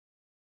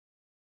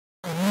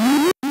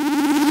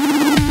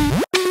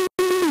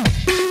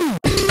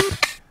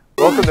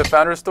Welcome to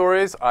Founder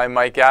Stories. I'm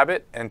Mike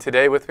Abbott, and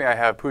today with me I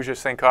have Pooja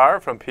Sankar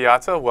from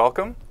Piazza.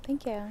 Welcome.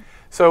 Thank you.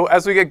 So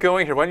as we get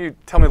going here, why don't you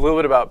tell me a little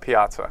bit about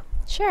Piazza?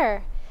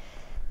 Sure.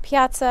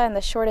 Piazza, and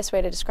the shortest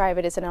way to describe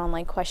it, is an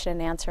online question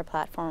and answer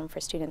platform for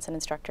students and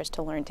instructors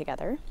to learn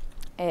together.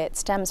 It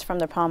stems from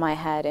the problem I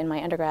had in my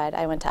undergrad.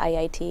 I went to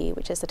IIT,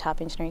 which is the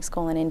top engineering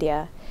school in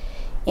India.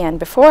 And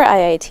before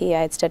IIT,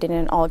 I had studied in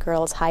an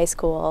all-girls high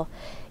school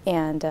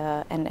and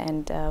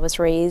was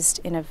raised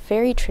in a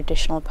very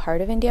traditional part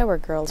of India where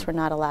girls were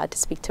not allowed to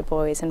speak to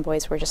boys and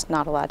boys were just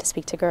not allowed to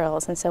speak to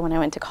girls. And so when I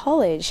went to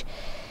college,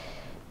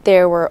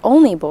 there were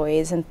only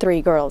boys and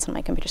 3 girls in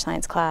my computer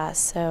science class.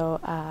 So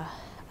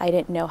I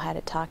didn't know how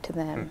to talk to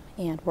them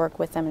and work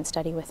with them and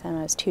study with them.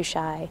 I was too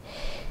shy.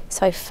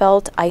 So I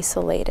felt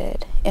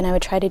isolated, and I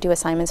would try to do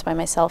assignments by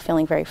myself,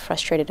 feeling very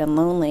frustrated and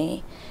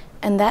lonely.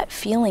 And that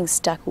feeling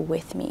stuck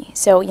with me.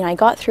 So, I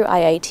got through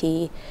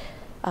IIT,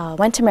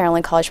 went to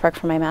Maryland College Park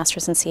for my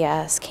master's in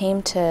CS,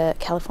 came to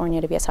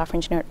California to be a software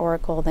engineer at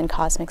Oracle, then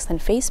Cosmix, then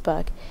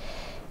Facebook,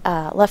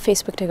 left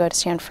Facebook to go to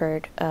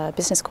Stanford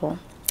Business School.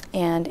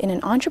 And in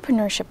an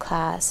entrepreneurship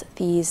class,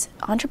 these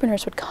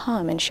entrepreneurs would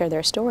come and share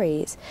their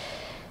stories.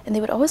 And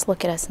they would always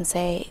look at us and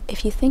say,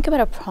 if you think about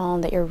a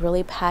problem that you're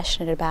really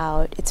passionate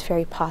about, it's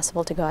very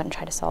possible to go out and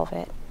try to solve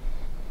it.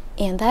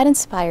 And that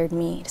inspired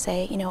me to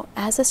say,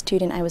 as a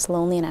student, I was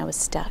lonely and I was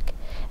stuck.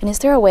 And is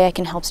there a way I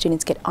can help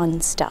students get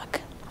unstuck?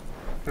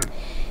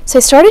 So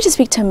I started to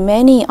speak to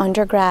many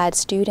undergrad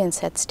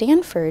students at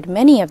Stanford,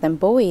 many of them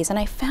boys, and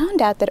I found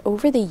out that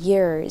over the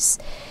years,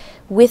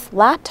 with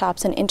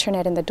laptops and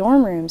internet in the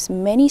dorm rooms,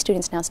 many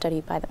students now study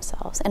by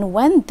themselves. And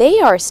when they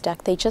are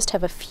stuck, they just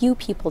have a few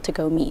people to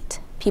go meet,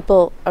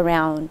 people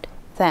around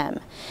them.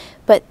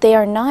 But they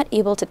are not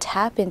able to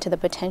tap into the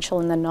potential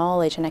and the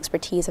knowledge and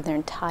expertise of their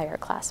entire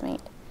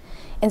classmate.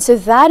 And so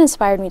that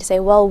inspired me to say,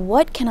 well,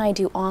 what can I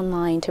do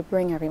online to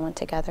bring everyone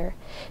together?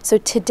 So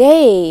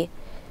today,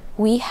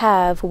 we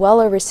have well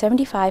over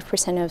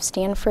 75% of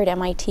Stanford,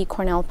 MIT,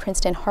 Cornell,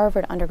 Princeton,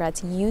 Harvard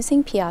undergrads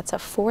using Piazza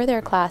for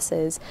their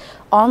classes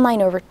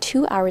online over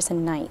 2 hours a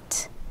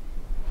night.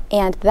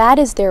 And that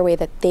is their way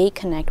that they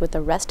connect with the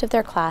rest of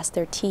their class,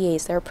 their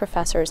TAs, their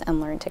professors, and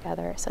learn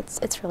together. So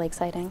it's really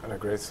exciting. What a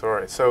great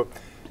story. So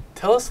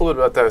tell us a little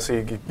bit about that. So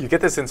you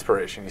get this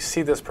inspiration, you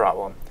see this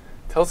problem.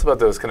 Tell us about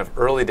those kind of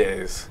early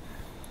days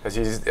as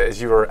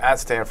you were at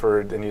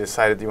Stanford and you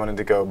decided you wanted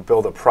to go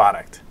build a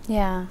product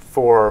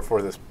for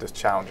this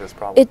challenge, this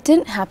problem. It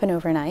didn't happen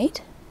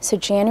overnight. So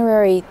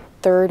January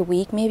 3rd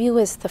week maybe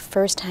was the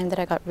first time that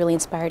I got really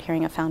inspired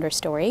hearing a founder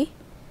story.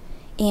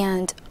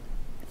 And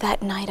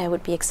that night I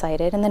would be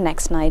excited, and the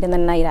next night, and the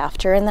night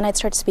after, and then I'd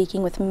start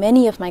speaking with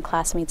many of my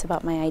classmates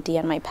about my idea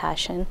and my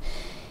passion.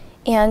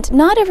 And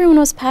not everyone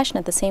was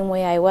passionate the same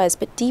way I was,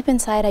 but deep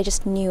inside I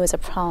just knew it was a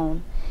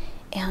problem.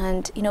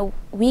 And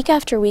week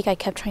after week I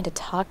kept trying to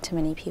talk to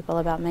many people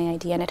about my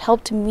idea, and it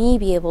helped me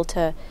be able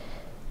to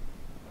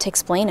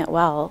explain it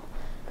well,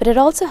 but it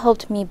also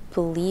helped me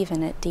believe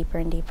in it deeper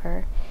and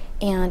deeper.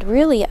 And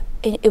really,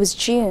 it was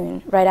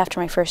June, right after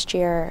my first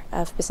year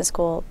of business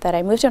school, that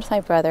I moved in with my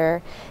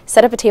brother,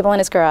 set up a table in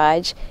his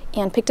garage,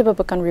 and picked up a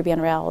book on Ruby on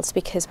Rails,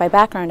 because by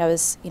background I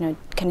was,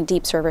 kind of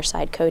deep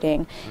server-side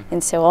coding,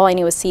 and so all I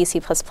knew was C,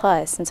 C++.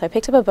 And so I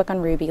picked up a book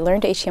on Ruby,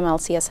 learned HTML,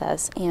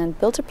 CSS, and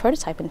built a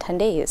prototype in 10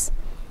 days.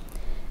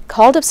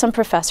 Called up some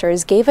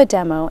professors, gave a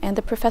demo, and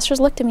the professors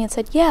looked at me and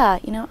said, yeah,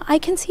 I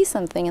can see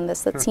something in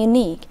this that's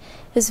unique.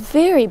 It was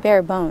very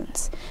bare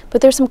bones, but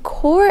there's some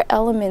core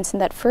elements in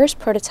that first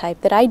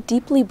prototype that I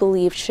deeply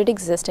believed should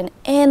exist in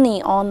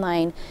any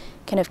online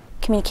kind of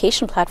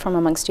communication platform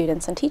among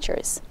students and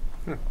teachers.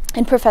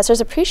 And professors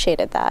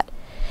appreciated that.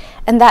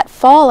 And that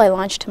fall, I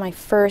launched my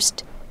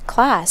first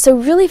class. So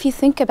really, if you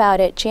think about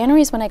it,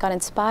 January is when I got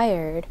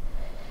inspired.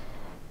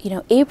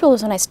 April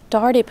was when I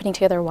started putting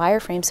together a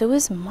wireframe, so it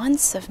was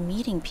months of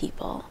meeting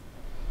people.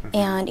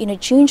 And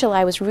June,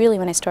 July was really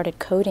when I started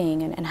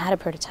coding and had a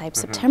prototype.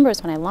 September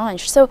was when I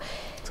launched. So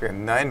it's like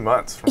 9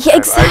 months from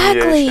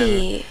exactly.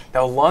 Ideation.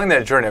 Now along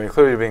that journey,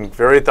 clearly you're being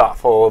very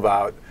thoughtful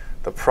about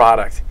the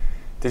product.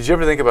 Did you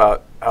ever think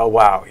about, oh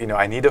wow,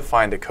 I need to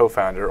find a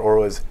co-founder, or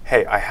was,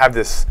 hey, I have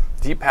this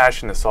deep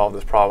passion to solve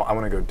this problem, I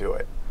want to go do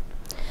it?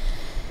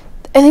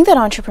 I think that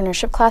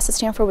entrepreneurship class at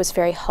Stanford was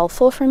very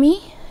helpful for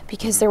me,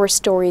 because there were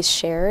stories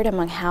shared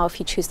among how if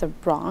you choose the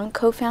wrong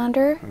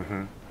co-founder,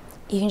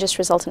 you can just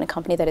result in a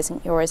company that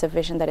isn't yours, a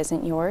vision that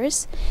isn't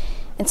yours.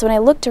 And so when I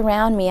looked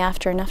around me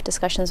after enough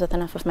discussions with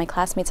enough of my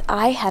classmates,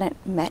 I hadn't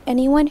met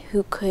anyone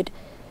who could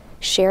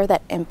share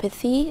that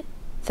empathy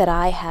that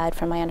I had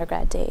from my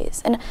undergrad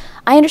days. And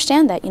I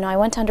understand that, I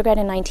went to undergrad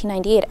in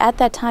 1998. At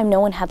that time,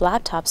 no one had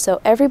laptops, so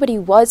everybody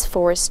was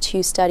forced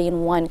to study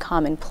in one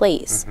common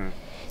place.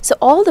 So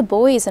all the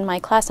boys in my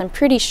class, I'm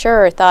pretty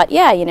sure, thought,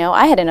 yeah,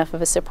 I had enough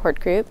of a support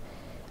group.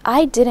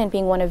 I didn't,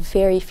 being one of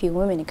very few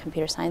women in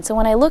computer science. So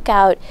when I look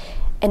out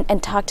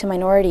and talk to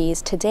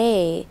minorities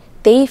today,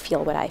 they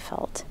feel what I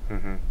felt.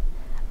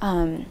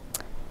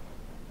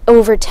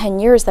 Over 10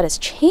 years, that has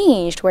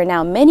changed, where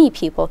now many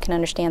people can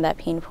understand that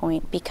pain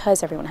point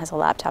because everyone has a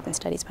laptop and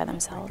studies by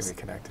themselves. They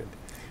can be connected.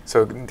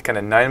 So kind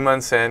of 9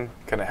 months in,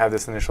 kind of have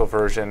this initial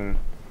version,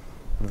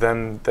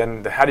 then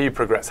how do you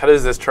progress? How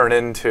does this turn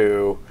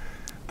into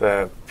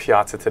the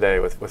Piazza today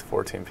with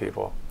 14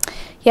 people?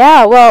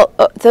 Yeah, well,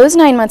 those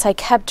 9 months I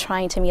kept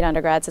trying to meet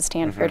undergrads at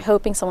Stanford,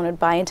 hoping someone would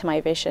buy into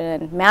my vision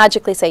and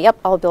magically say, yep,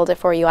 I'll build it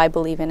for you, I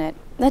believe in it.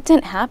 That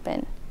didn't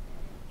happen.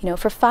 You know,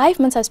 for 5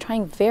 months I was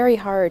trying very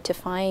hard to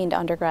find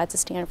undergrads at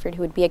Stanford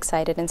who would be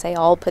excited and say,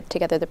 I'll put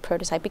together the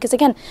prototype. Because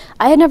again,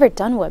 I had never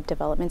done web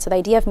development, so the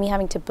idea of me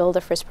having to build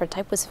a first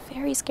prototype was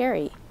very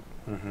scary.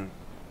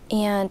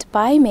 And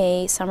by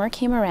May, summer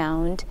came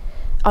around.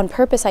 On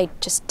purpose, I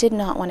just did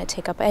not want to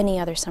take up any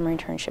other summer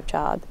internship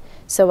job.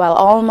 So while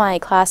all my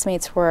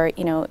classmates were,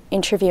 you know,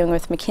 interviewing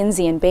with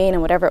McKinsey and Bain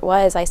and whatever it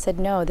was, I said,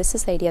 no, this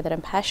is the idea that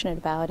I'm passionate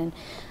about, and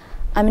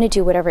I'm going to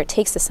do whatever it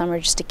takes this summer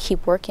just to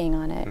keep working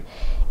on it.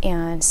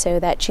 And so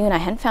that June, I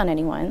hadn't found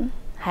anyone,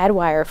 had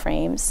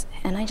wireframes,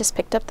 and I just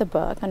picked up the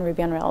book on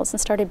Ruby on Rails and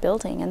started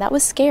building, and that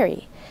was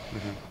scary.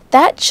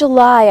 That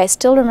July, I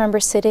still remember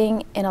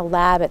sitting in a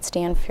lab at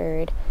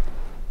Stanford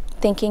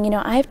thinking, you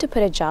know, I have to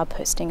put a job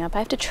posting up. I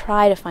have to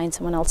try to find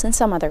someone else in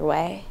some other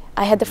way.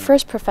 I had the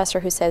first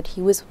professor who said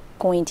he was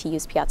going to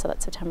use Piazza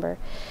that September.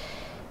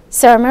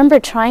 So I remember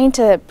trying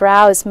to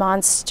browse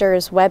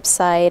Monster's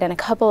website and a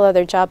couple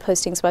other job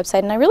postings website,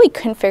 and I really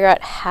couldn't figure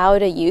out how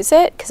to use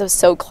it because it was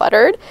so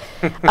cluttered.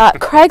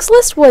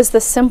 Craigslist was the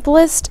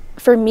simplest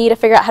for me to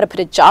figure out how to put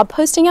a job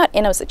posting out,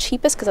 and it was the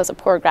cheapest because I was a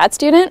poor grad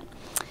student.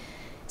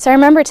 So I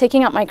remember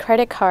taking out my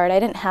credit card. I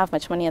didn't have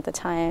much money at the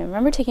time. I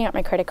remember taking out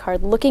my credit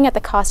card, looking at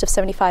the cost of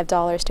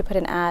 $75 to put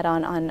an ad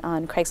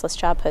on Craigslist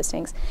job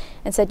postings,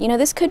 and said, you know,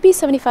 this could be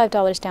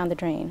 $75 down the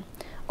drain,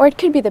 or it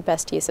could be the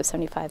best use of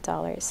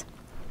 $75.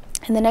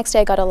 And the next day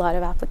I got a lot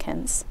of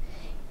applicants.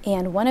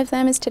 And one of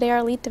them is today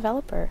our lead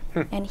developer.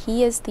 And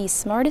he is the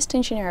smartest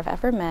engineer I've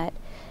ever met.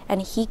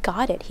 And he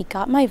got it. He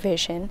got my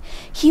vision.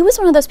 He was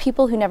one of those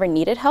people who never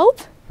needed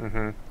help.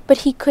 But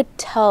he could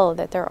tell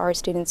that there are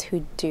students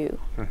who do.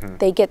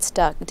 They get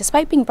stuck.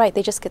 Despite being bright,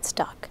 they just get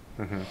stuck.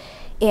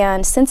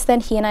 And since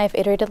then, he and I have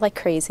iterated like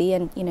crazy.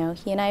 And, you know,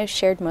 he and I have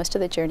shared most of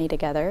the journey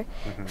together.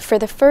 For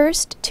the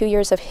first 2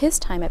 years of his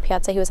time at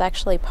Piazza, he was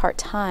actually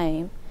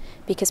part-time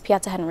because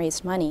Piazza hadn't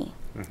raised money.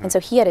 And so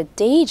he had a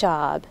day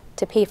job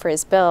to pay for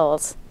his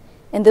bills.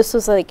 And this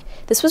was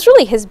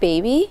really his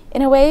baby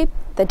in a way.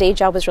 The day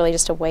job was really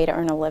just a way to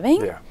earn a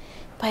living.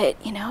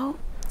 But, you know,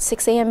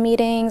 6 a.m.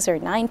 meetings or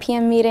 9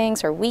 p.m.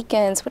 meetings or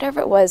weekends,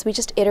 whatever it was, we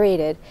just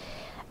iterated.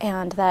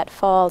 And that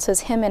fall, so it was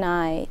him and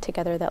I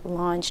together that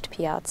launched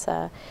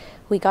Piazza.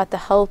 We got the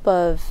help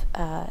of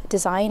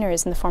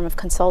designers in the form of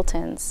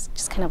consultants,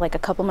 just kind of like a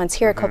couple months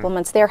here, a couple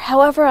months there.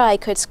 However I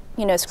could,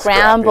 you know,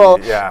 scramble,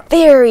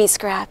 very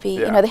scrappy.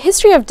 You know, the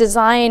history of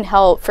design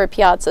help for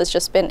Piazza has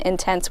just been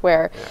intense,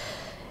 where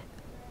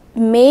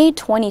May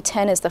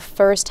 2010 is the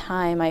first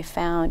time I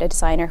found a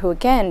designer who,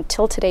 again,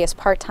 till today is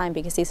part-time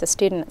because he's a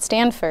student at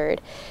Stanford.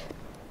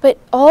 But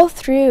all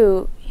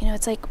through, you know,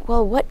 it's like,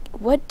 well,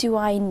 what do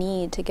I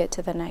need to get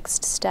to the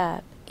next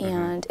step?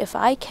 And if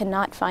I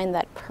cannot find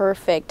that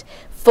perfect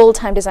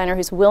full-time designer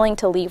who's willing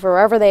to leave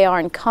wherever they are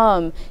and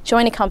come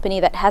join a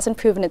company that hasn't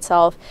proven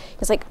itself,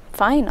 it's like,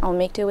 fine, I'll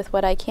make do with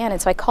what I can. And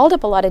so I called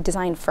up a lot of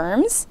design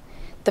firms.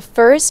 The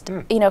first,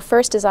 you know,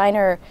 first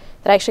designer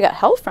that I actually got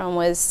help from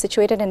was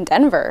situated in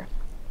Denver.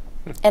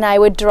 And I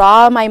would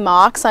draw my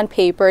mocks on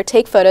paper,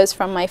 take photos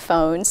from my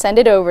phone, send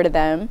it over to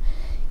them.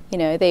 You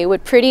know, they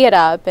would pretty it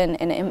up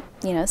and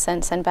you know,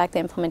 send back the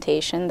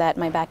implementation that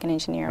my backend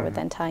engineer would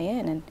then tie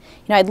in. And,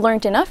 you know, I'd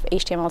learned enough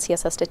HTML,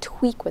 CSS to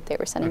tweak what they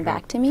were sending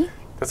back to me.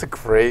 That's a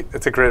great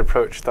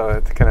approach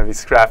to kind of be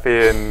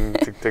scrappy and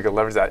to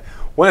leverage that.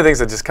 One of the things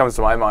that just comes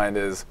to my mind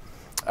is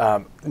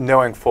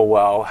knowing full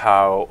well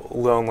how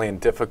lonely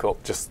and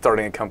difficult just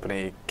starting a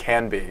company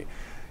can be.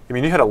 I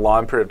mean, you had a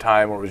long period of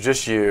time where it was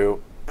just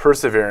you,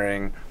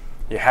 persevering,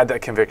 you had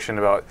that conviction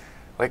about,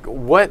 like,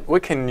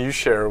 what can you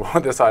share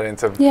with this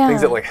audience of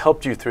things that like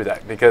helped you through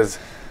that? Because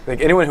I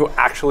think anyone who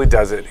actually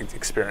does it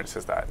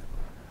experiences that.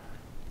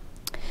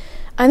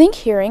 I think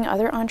hearing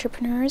other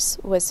entrepreneurs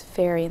was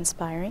very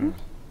inspiring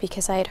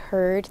because I had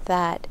heard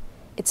that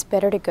it's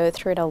better to go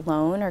through it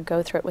alone or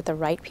go through it with the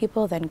right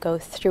people than go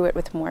through it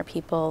with more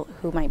people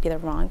who might be the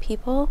wrong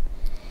people.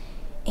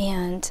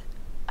 And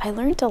I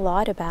learned a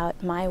lot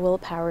about my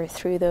willpower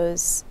through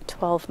those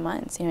 12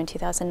 months, you know, in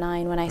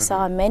 2009, when I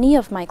saw many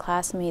of my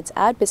classmates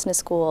at business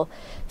school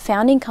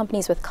founding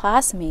companies with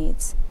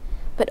classmates,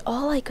 but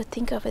all I could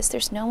think of is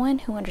there's no one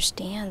who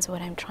understands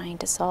what I'm trying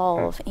to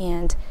solve,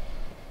 and,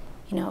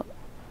 you know,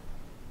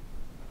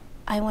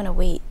 I want to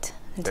wait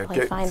until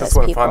I find those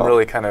people. Fun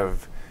really kind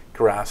of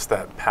grasp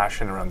that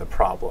passion around the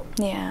problem.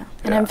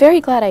 And I'm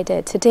very glad I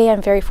did. Today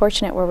I'm very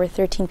fortunate where we're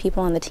 13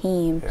 people on the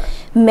team.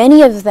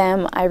 Many of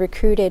them I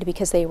recruited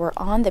because they were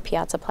on the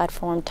Piazza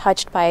platform,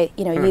 touched by,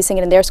 you know, using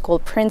it in their school,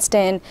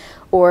 Princeton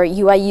or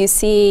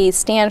UIUC,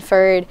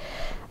 Stanford,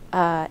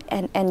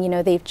 and you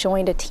know, they've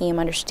joined a team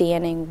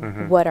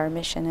understanding what our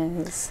mission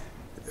is.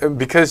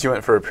 because you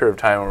went for a period of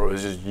time where it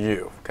was just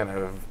you, kind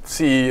of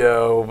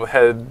CEO,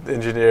 head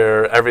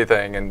engineer,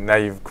 everything, and now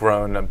you've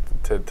grown up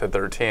to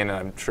 13, and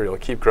I'm sure you'll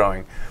keep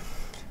growing.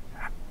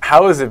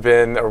 How has it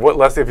been, or what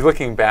lessons, if you're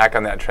looking back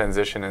on that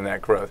transition and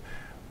that growth,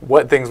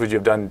 what things would you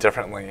have done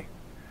differently,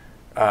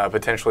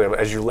 potentially,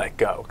 as you let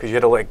go? Because you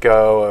had to let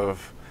go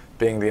of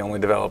being the only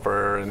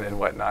developer and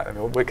whatnot. I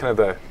mean, what's some of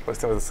the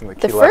key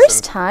lessons? The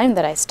first time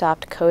that I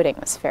stopped coding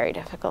was very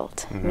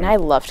difficult. I mean, I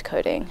loved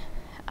coding.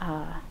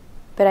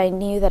 But I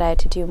knew that I had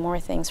to do more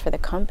things for the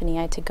company.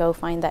 I had to go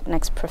find that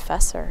next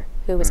professor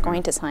who was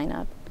going to sign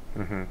up.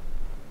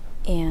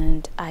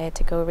 And I had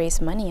to go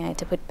raise money. I had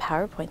to put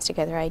PowerPoints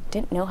together. I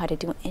didn't know how to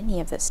do any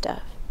of this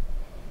stuff.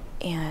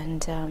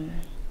 And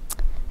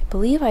I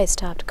believe I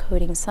stopped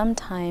coding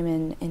sometime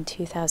in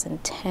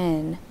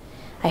 2010.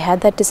 I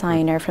had that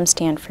designer from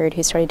Stanford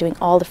who started doing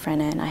all the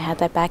front end. I had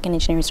that back-end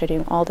engineer who started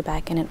doing all the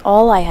back end. And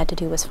all I had to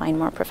do was find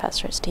more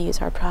professors to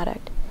use our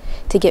product,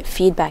 to get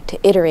feedback, to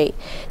iterate.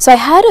 So I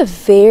had a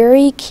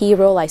very key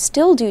role, I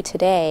still do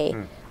today,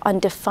 on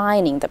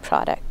defining the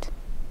product.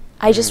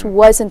 I just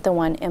wasn't the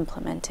one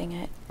implementing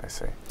it. I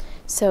see.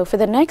 So for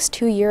the next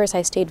 2 years,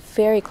 I stayed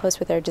very close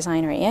with our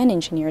designer and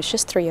engineers,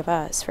 just 3 of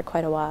us for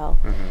quite a while,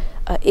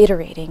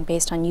 iterating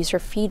based on user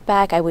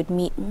feedback. I would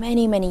meet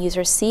many, many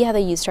users, see how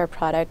they used our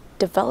product,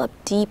 develop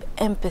deep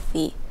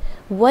empathy.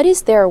 What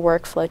is their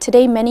workflow?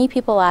 Today, many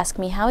people ask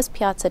me, how is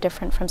Piazza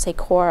different from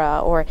Sakura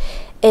or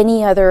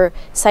any other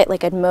site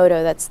like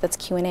Edmodo that's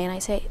Q&A? And I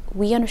say,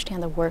 we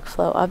understand the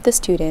workflow of the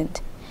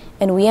student,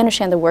 and we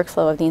understand the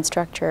workflow of the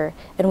instructor,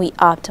 and we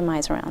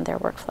optimize around their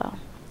workflow.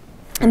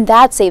 And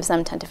that saves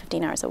them 10 to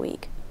 15 hours a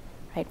week.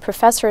 Right?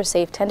 Professors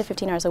save 10 to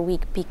 15 hours a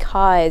week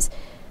because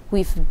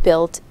we've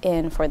built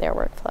in for their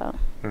workflow.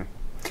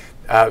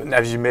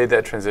 As you made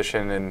that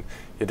transition and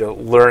you had to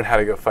learn how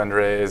to go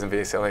fundraise and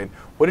be selling,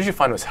 what did you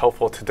find was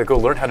helpful to go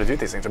learn how to do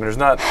these things? I mean, there's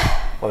not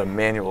a lot of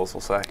manuals, we'll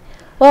say.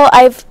 Well,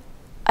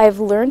 I've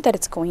learned that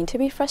it's going to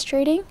be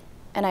frustrating,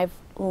 and I've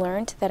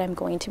learned that I'm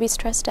going to be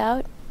stressed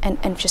out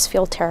and just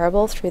feel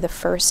terrible through the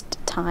first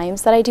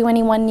times that I do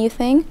any one new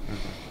thing.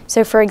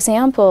 So for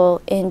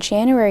example, in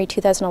January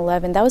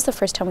 2011, that was the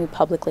first time we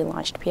publicly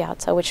launched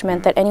Piazza, which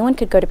meant that anyone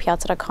could go to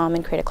piazza.com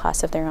and create a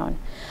class of their own.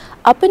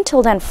 Up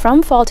until then,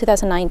 from fall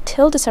 2009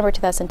 till December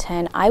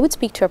 2010, I would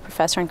speak to a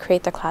professor and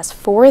create the class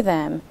for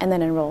them and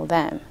then enroll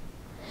them.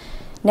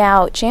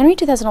 Now, January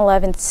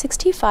 2011,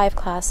 65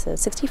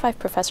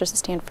 professors at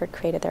Stanford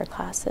created their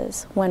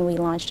classes when we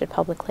launched it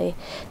publicly.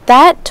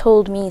 That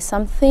told me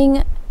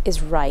something is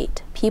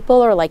right.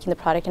 People are liking the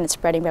product and it's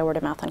spreading by word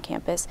of mouth on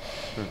campus.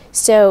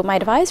 So my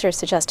advisor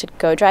suggested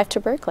go drive to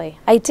Berkeley.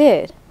 I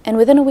did. And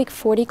within a week,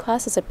 40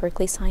 classes at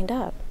Berkeley signed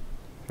up.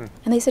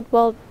 And they said,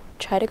 well,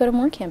 try to go to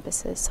more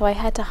campuses. So I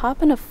had to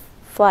hop on a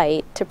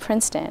flight to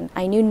Princeton.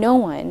 I knew no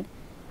one.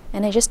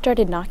 And I just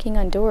started knocking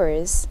on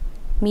doors,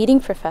 meeting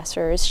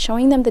professors,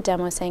 showing them the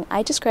demo, saying,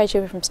 I just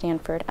graduated from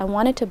Stanford. I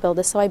wanted to build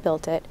this, so I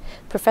built it.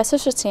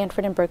 Professors at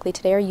Stanford and Berkeley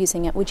today are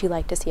using it. Would you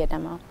like to see a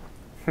demo?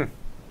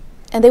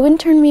 And they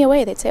wouldn't turn me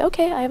away. They'd say,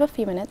 okay, I have a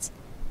few minutes.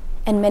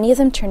 And many of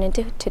them turned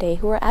into today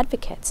who are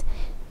advocates.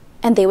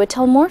 And they would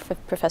tell more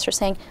professors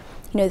saying,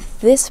 you know,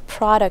 this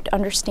product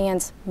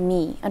understands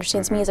me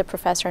as a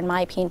professor and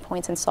my pain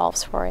points and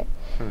solves for it.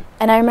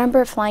 And I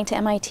remember flying to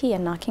MIT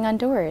and knocking on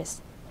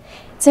doors.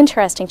 It's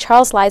interesting.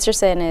 Charles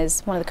Leiserson is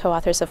one of the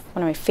co-authors of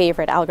one of my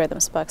favorite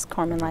algorithms books,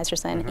 Corman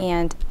Leiserson,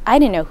 and I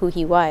didn't know who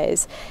he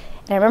was.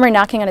 And I remember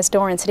knocking on his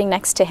door and sitting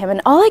next to him,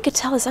 and all I could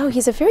tell is, oh,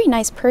 he's a very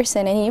nice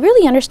person, and he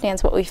really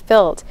understands what we've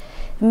built.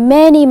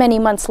 Many, many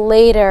months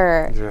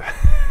later,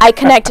 I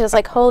connected. I was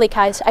like, holy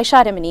cow, I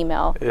shot him an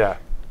email. Yeah,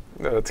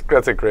 no,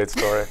 that's a great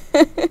story.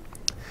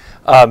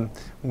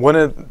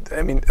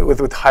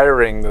 With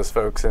hiring those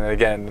folks, and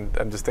again,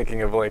 I'm just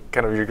thinking of like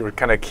you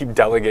kind of keep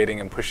delegating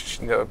and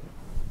pushing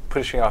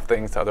off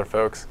things to other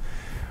folks.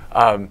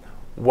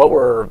 What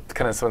were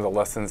kind of some of the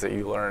lessons that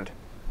you learned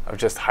of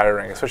just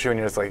hiring, especially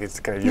when it's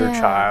kind of your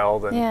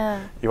child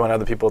and you want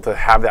other people to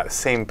have that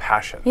same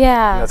passion?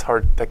 Yeah, and that's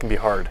hard. That can be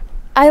hard.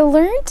 I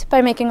learned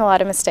by making a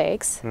lot of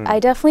mistakes. I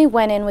definitely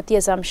went in with the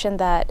assumption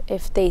that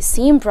if they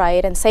seem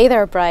bright and say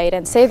they're bright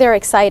and say they're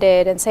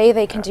excited and say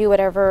they can do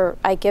whatever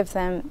I give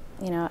them,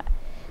 you know,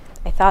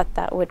 I thought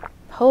that would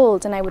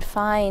hold, and I would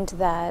find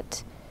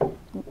that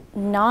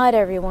not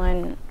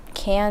everyone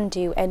can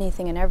do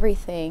anything and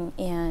everything.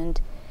 And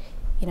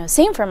you know,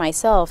 same for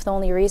myself. The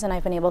only reason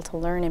I've been able to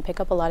learn and pick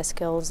up a lot of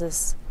skills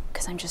is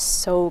because I'm just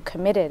so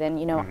committed. And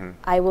you know,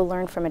 I will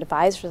learn from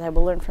advisors. I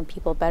will learn from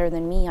people better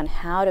than me on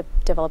how to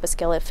develop a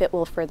skill if it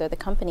will further the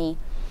company.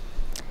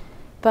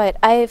 But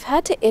I've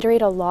had to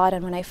iterate a lot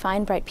on when I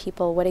find bright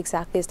people, what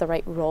exactly is the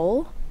right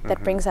role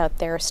that brings out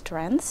their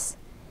strengths.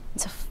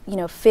 And so, you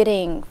know,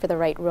 fitting for the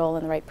right role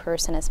and the right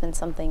person has been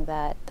something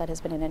that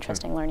has been an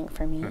interesting learning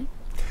for me.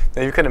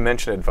 Now, you kind of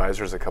mentioned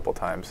advisors a couple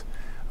times.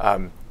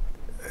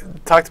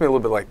 Talk to me a little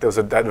bit like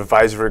that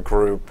advisory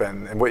group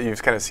and what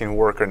you've kind of seen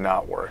work or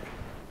not work.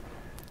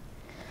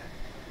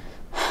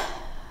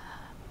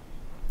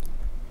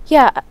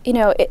 Yeah, you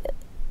know,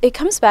 it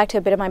comes back to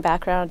a bit of my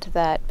background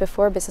that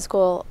before business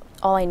school,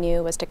 all I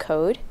knew was to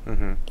code.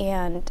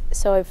 And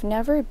so I've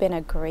never been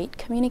a great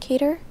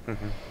communicator.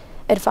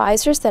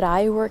 Advisors that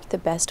I work the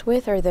best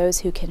with are those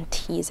who can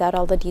tease out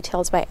all the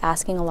details by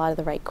asking a lot of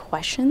the right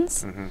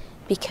questions,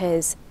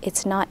 because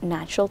it's not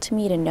natural to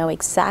me to know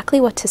exactly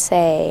what to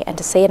say and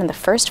to say it in the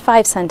first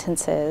 5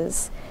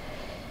 sentences.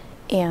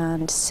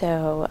 And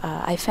so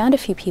I found a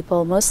few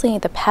people, mostly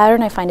the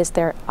pattern I find is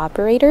they're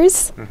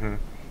operators.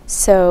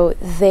 So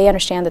they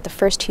understand that the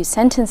first 2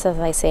 sentences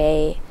I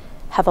say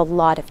have a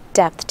lot of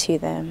depth to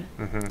them,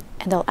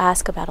 and they'll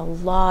ask about a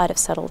lot of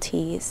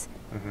subtleties.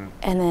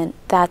 And then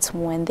that's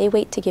when they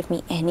wait to give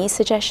me any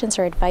suggestions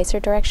or advice or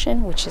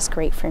direction, which is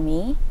great for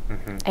me.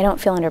 I don't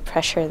feel under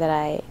pressure that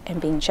I am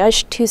being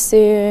judged too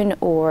soon,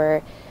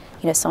 or,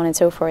 you know, so on and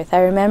so forth. I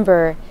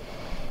remember,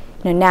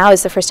 you know, now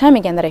is the first time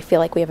again that I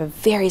feel like we have a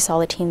very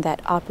solid team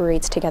that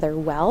operates together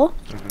well.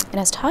 And I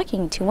was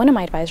talking to one of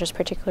my advisors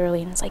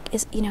particularly, and it's like,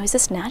 is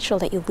this natural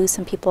that you lose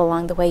some people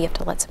along the way? You have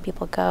to let some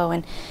people go.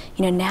 And,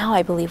 you know, now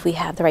I believe we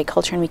have the right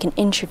culture and we can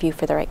interview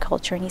for the right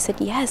culture. And he said,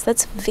 yes,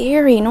 that's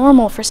very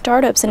normal for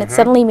startups. And it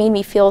suddenly made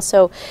me feel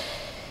so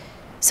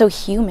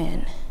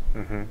human,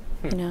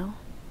 you know?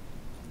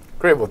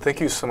 Great. Well,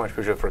 thank you so much,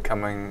 Pooja, for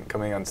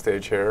coming on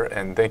stage here.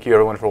 And thank you,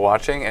 everyone, for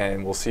watching.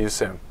 And we'll see you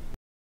soon.